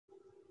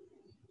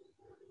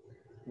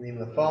In the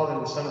name of the Father,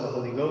 and the Son, and the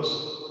Holy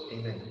Ghost.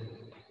 Amen.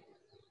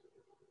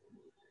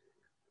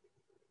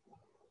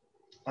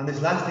 On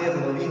this last day of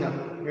the Novena,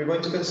 we are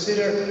going to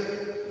consider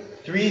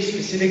 3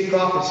 specific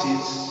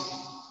prophecies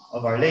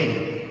of Our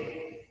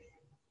Lady.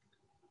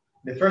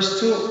 The first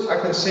 2 are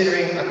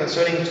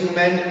concerning 2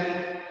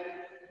 men,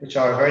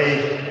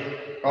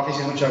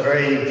 prophecies which are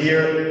very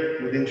dear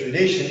within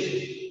tradition,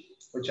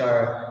 which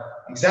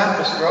are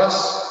examples for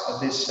us of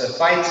this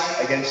fight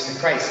against the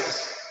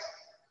crisis.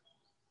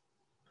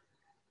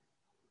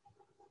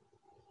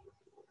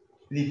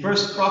 The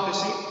first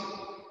prophecy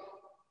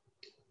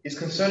is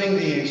concerning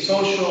the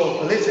social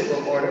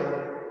political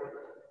order.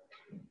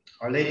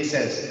 Our Lady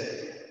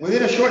says,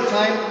 "Within a short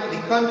time, the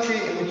country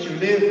in which you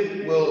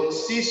live will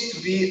cease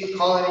to be a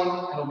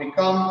colony and will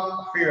become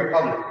a free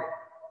republic.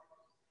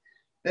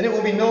 Then it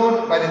will be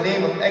known by the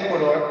name of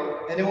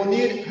Ecuador, and it will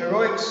need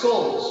heroic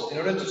souls in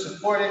order to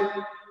support it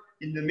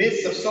in the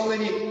midst of so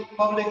many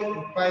public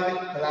and private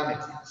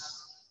calamities."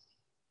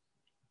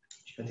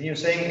 She continues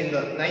saying, in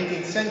the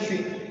 19th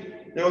century,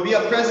 there will be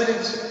a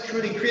president,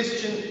 truly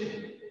Christian,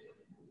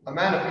 a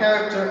man of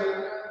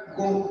character,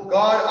 whom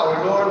God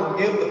our Lord will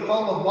give the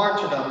palm of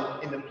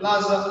martyrdom in the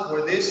plaza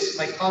where this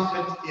my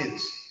convent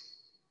is.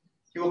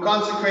 He will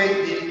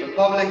consecrate the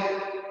republic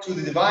to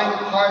the divine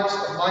heart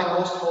of my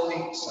most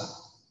holy Son.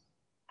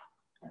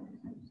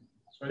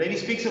 So Our Lady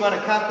speaks about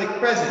a Catholic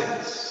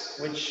president,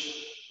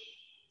 which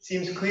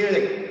seems clear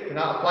that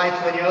cannot apply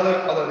to any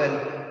other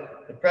than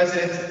the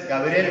president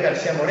Gabriel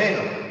Garcia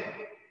Moreno,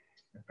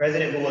 the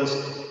president who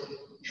was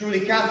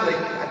truly Catholic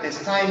at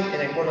this time in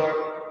Ecuador.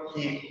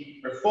 He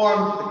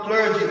reformed the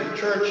clergy, the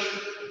church,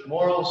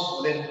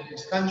 morals within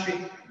his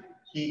country.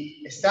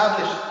 He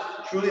established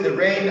truly the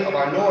reign of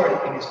our Lord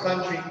in his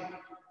country.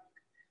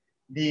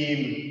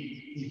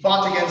 He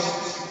fought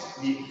against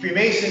the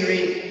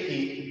Freemasonry.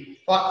 He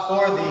fought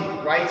for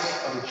the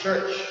rights of the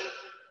church.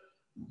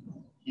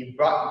 He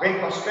brought great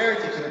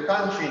prosperity to the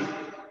country,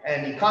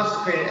 and he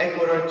consecrated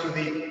Ecuador to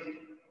the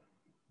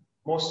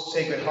most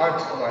sacred heart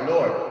of our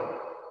Lord.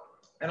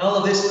 And all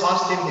of this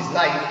cost him his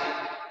life,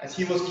 as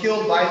he was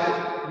killed by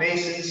the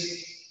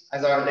Masons,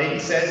 as Our Lady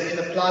says, in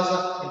the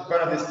plaza in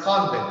front of this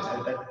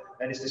convent.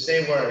 That is to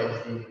say, where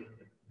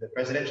the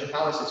presidential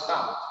palace is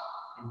found,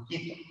 in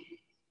Quito.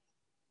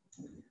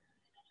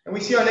 And we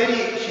see Our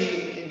Lady,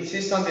 she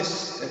insists on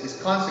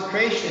this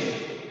consecration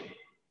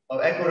of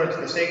Ecuador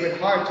to the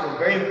Sacred Heart was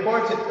very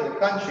important for the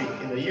country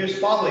in the years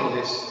following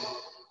this,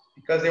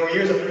 because they were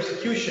years of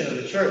persecution of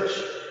the church,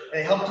 and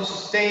they helped to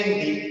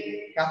sustain the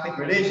Catholic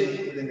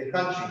religion within the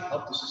country,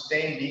 helped to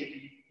sustain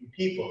the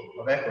people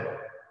of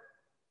Ecuador.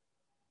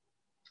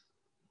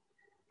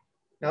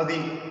 Now,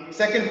 the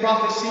second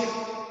prophecy,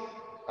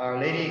 Our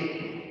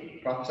Lady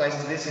prophesies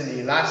this in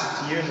the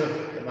last years of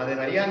the Madre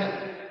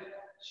Mariana.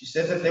 She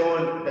says that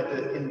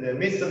in the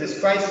midst of this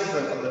crisis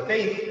of the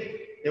faith,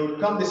 there would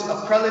come this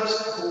a prelate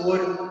who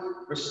would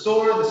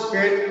restore the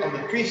spirit of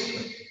the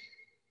priesthood.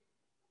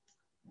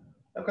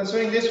 Now,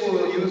 concerning this, we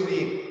will use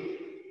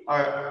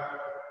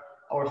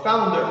our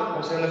founder,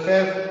 Monsieur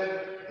Lefebvre.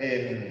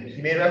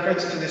 He made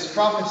reference to this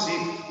prophecy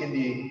in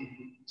the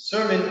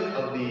sermon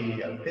of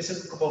the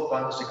Episcopal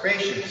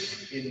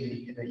consecrations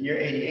in the year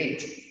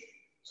 88.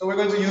 So we're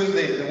going to use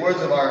the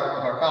words of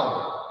our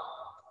founder.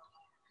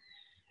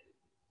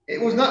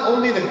 It was not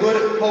only the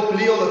good Pope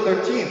Leo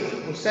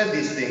XIII who said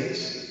these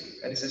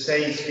things, that is to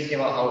say, he's speaking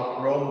about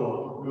how Rome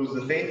will lose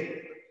the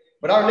faith,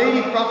 but Our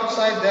Lady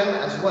prophesied them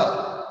as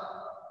well.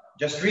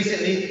 Just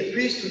recently, the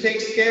priest who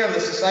takes care of the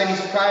Society's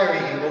priory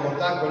in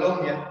Bogotá,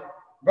 Colombia,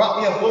 brought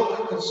me a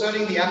book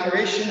concerning the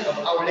apparition of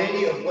Our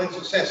Lady of Buen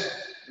Suceso,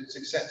 good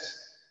success,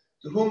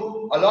 to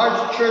whom a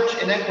large church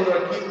in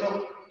Ecuador,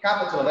 Quito,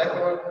 capital of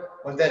Ecuador,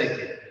 was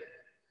dedicated.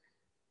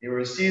 They were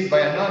received by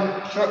a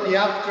nun shortly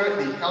after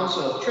the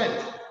Council of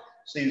Trent,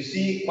 so you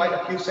see, quite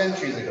a few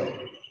centuries ago.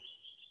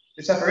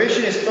 This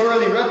apparition is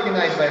thoroughly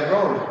recognized by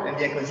Rome and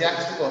the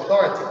ecclesiastical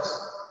authorities.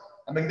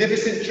 A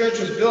magnificent church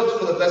was built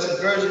for the Blessed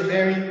Virgin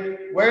Mary,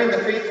 wherein the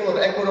faithful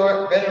of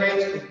Ecuador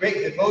venerate with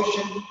great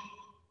devotion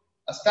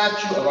a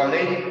statue of Our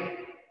Lady,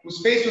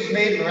 whose face was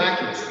made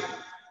miraculously.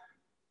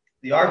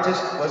 The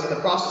artist was in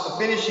the process of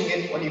finishing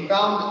it when he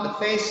found the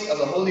face of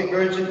the Holy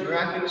Virgin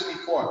miraculously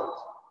formed.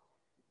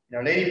 And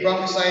Our Lady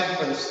prophesied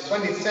for the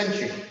 20th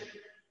century,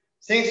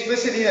 saying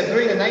explicitly that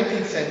during the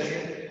 19th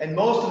century and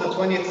most of the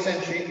 20th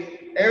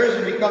century, errors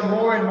would become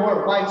more and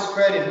more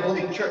widespread in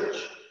Holy Church,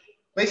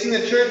 placing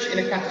the Church in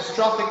a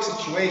catastrophic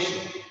situation.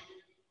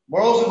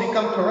 Morals would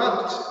become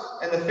corrupt,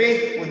 and the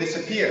faith would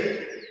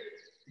disappear.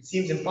 It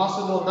seems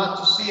impossible not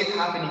to see it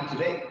happening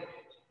today.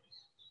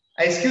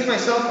 I excuse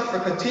myself for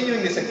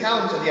continuing this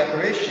account of the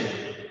apparition,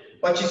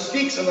 but she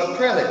speaks of a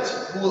prelate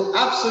who will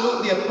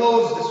absolutely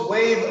oppose this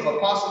wave of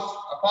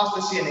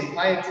apostasy and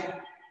impiety,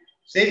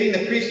 saving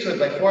the priesthood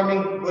by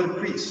forming good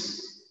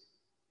priests.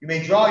 You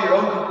may draw your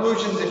own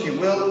conclusions if you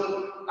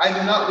will. I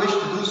do not wish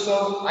to do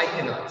so. I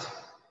cannot.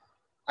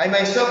 I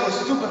myself was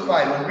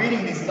stupefied when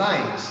reading these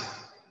lines,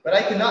 but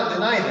I cannot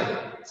deny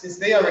them, since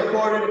they are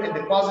recorded and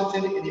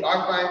deposited in the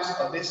archives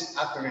of this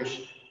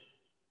apparition.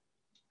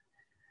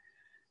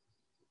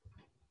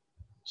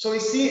 So we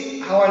see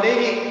how Our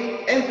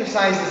Lady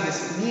emphasizes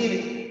this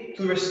need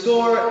to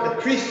restore the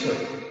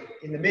priesthood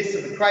in the midst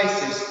of the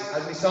crisis,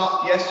 as we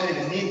saw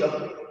yesterday, the need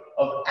of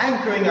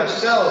anchoring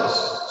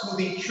ourselves to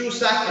the true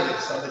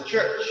sacraments of the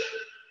Church,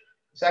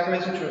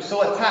 sacraments which were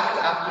so attacked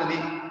after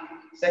the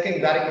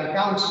Second Vatican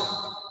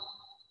Council,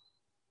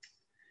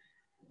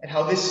 and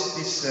how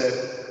this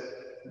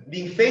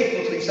being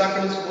faithful to these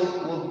sacraments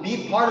will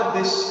be part of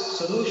this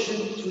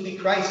solution to the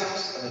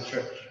crisis of the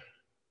Church.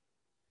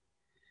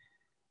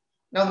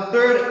 Now, the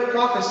third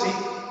prophecy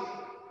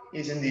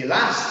is in the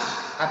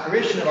last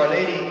apparition of Our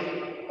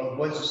Lady of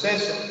Buen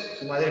Suceso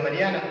to Madre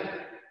Mariana.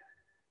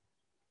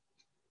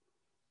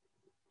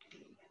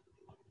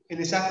 In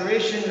this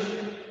apparition,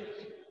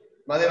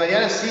 Madre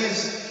Mariana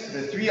sees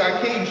the three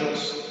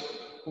archangels,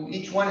 who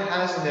each one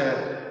has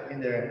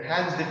in their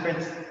hands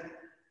different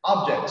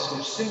objects,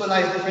 which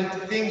symbolize different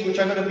things which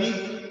are going to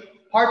be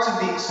parts of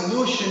the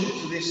solution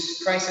to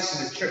this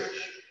crisis in the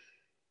Church.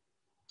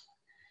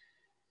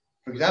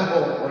 For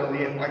example, one of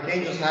the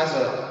archangels has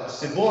a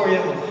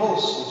ciborium of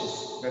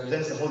hosts, which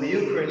represents the Holy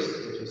Eucharist,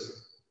 which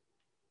is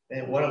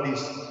one of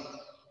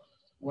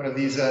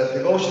these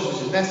devotions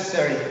which is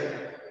necessary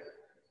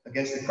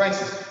against the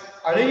crisis.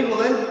 Our Lady will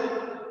then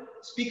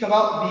speak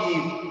about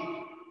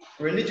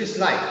the religious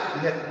life.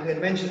 We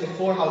had mentioned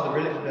before how the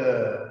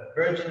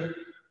Virgin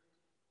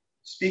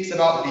speaks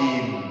about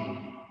the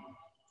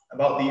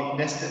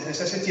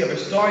necessity of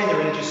restoring the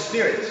religious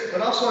spirit,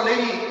 but also Our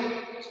Lady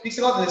speaks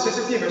about the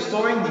necessity of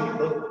restoring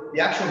the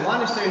actual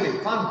monasteries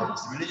and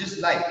convents, the religious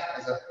life,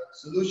 as a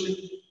solution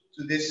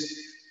to this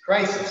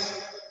crisis.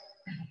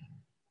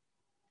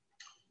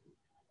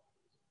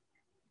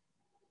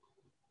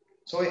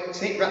 So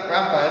Saint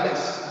Raphael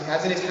he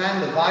has in his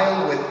hand the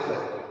vial with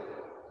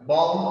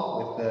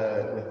balm,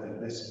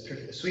 with this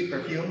sweet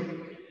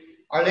perfume.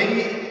 Our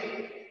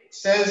Lady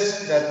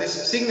says that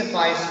this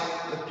signifies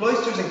the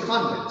cloisters and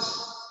convents.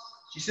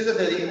 She says that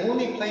they're the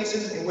only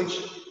places in which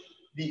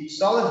the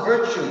solid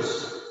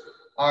virtues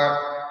are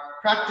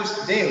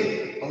practiced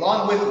daily,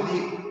 along with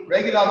the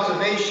regular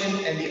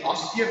observation and the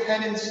austere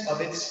penance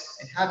of its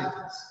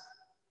inhabitants.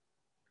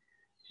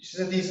 She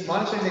says that these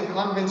monasteries and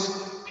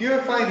convents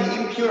purify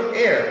the impure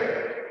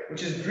air,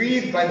 which is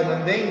breathed by the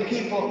mundane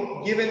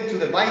people given to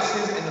the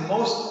vices and the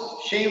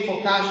most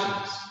shameful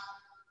passions,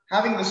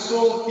 having the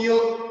soul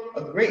feel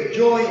a great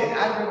joy and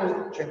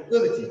admirable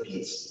tranquility,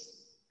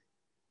 peace,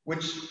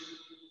 which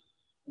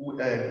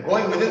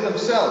going within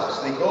themselves,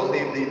 they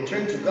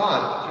turn to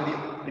God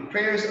through the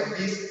prayers of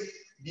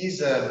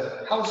these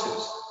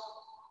houses.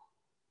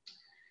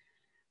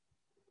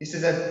 He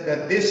says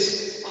that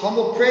this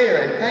humble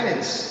prayer and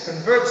penance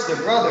converts their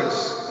brothers,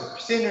 the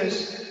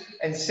sinners,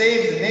 and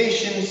saves the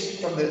nations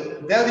from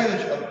the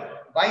deluge of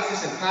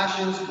vices and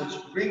passions which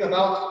bring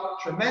about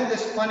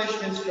tremendous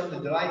punishments from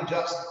the divine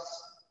justice.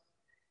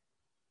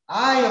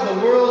 Eye of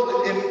the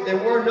world, if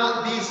there were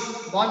not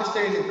these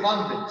monasteries and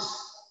convents,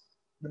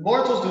 the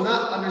mortals do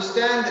not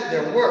understand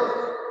their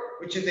worth,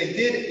 which if they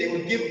did, they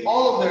would give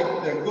all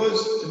of their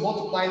goods to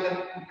multiply them,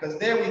 because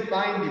there we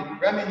find the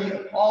remedy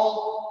of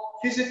all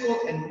physical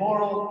and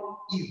moral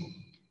evil.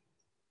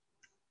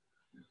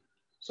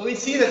 So we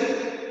see that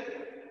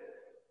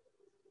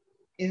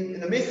in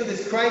the midst of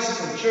this crisis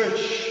in the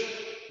Church,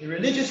 the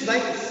religious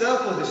life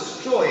itself was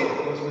destroyed.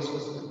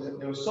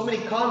 There were so many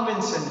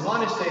convents and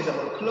monasteries that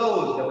were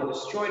closed, that were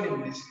destroyed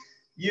in these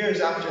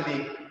years after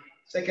the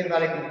Second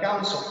Vatican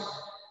Council.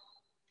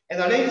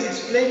 And Our Lady is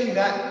explaining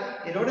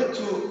that in order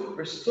to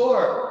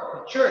restore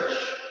the Church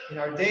in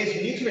our days,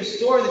 we need to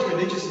restore this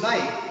religious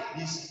life,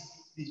 these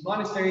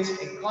monasteries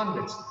and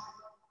convents.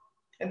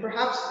 And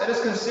perhaps let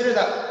us consider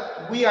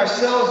that we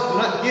ourselves do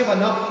not give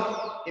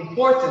enough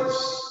importance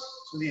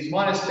to these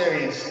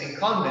monasteries and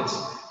convents,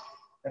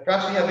 that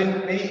perhaps we have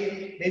been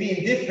maybe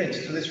indifferent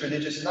to this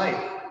religious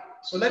life.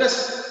 So let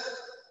us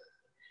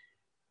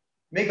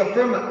make a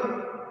firm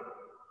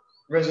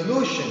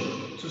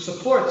resolution to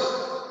support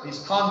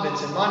these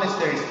convents and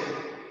monasteries,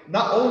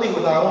 not only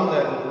with our own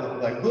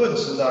with our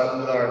goods, with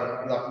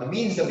the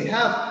means that we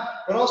have,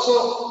 but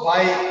also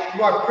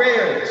through our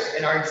prayers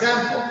and our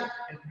example,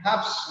 and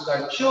perhaps with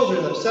our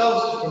children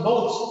themselves, to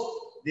promote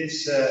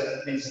this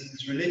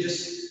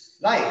religious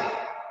life.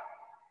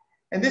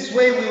 And this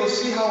way we will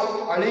see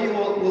how Our Lady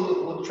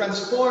will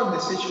transform the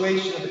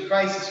situation of the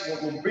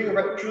crisis, will bring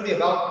truly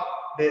about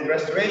the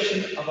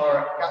restoration of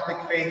our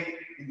Catholic faith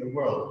in the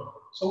world.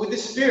 So with the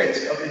spirit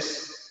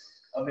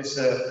of this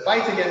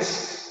fight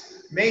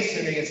against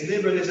Masonry, against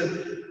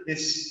liberalism,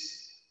 this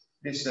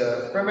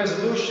firm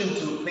resolution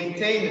to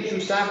maintain the true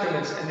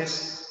sacraments, and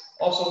this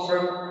also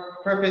firm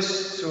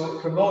purpose to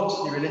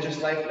promote the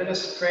religious life, let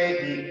us pray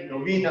the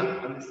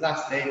Novena on this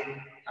last day,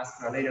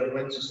 asking Our Lady of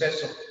Buen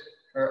Suceso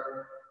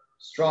her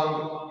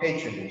strong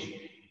patronage.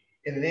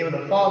 In the name of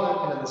the Father,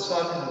 and of the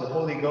Son, and of the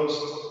Holy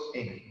Ghost.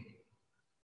 Amen.